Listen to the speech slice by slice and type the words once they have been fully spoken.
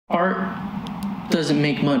Art doesn't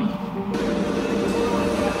make money.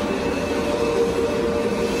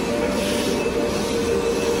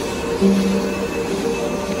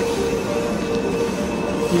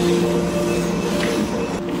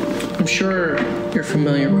 I'm sure you're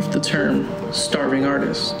familiar with the term starving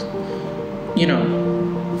artist. You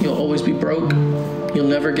know, you'll always be broke. You'll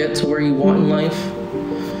never get to where you want in life.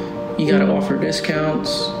 You gotta offer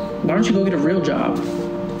discounts. Why don't you go get a real job?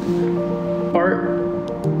 Art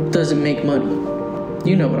doesn't make money.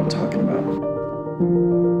 You know what I'm talking about.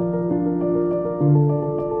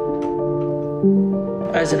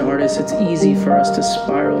 As an artist, it's easy for us to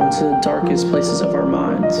spiral into the darkest places of our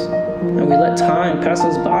minds. And we let time pass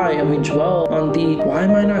us by and we dwell on the, why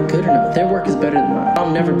am I not good enough? Their work is better than mine.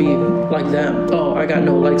 I'll never be like them. Oh, I got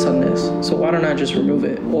no likes on this, so why don't I just remove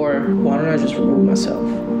it? Or why don't I just remove myself?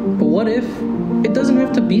 But what if it doesn't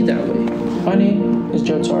have to be that way? My name is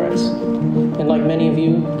Joe Torres. And like many of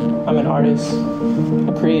you, I'm an artist,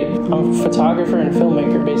 a creative. I'm a photographer and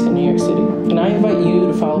filmmaker based in New York City. And I invite you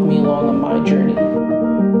to follow me along on my journey.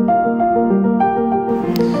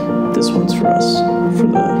 This one's for us, for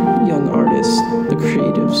the young artists, the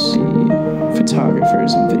creatives, the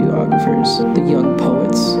photographers and videographers, the young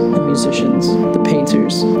poets and musicians, the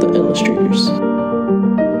painters, the illustrators.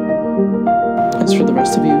 As for the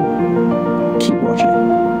rest of you, keep watching.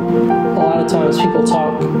 A lot of times people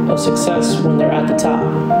talk of success when they're at the top,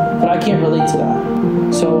 but I can't relate to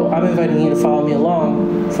that. So I'm inviting you to follow me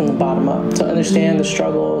along from the bottom up, to understand the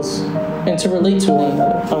struggles and to relate to one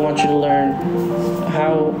another. I want you to learn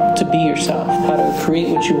how to be yourself, how to create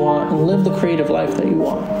what you want and live the creative life that you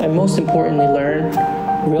want. And most importantly, learn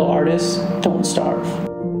real artists don't starve.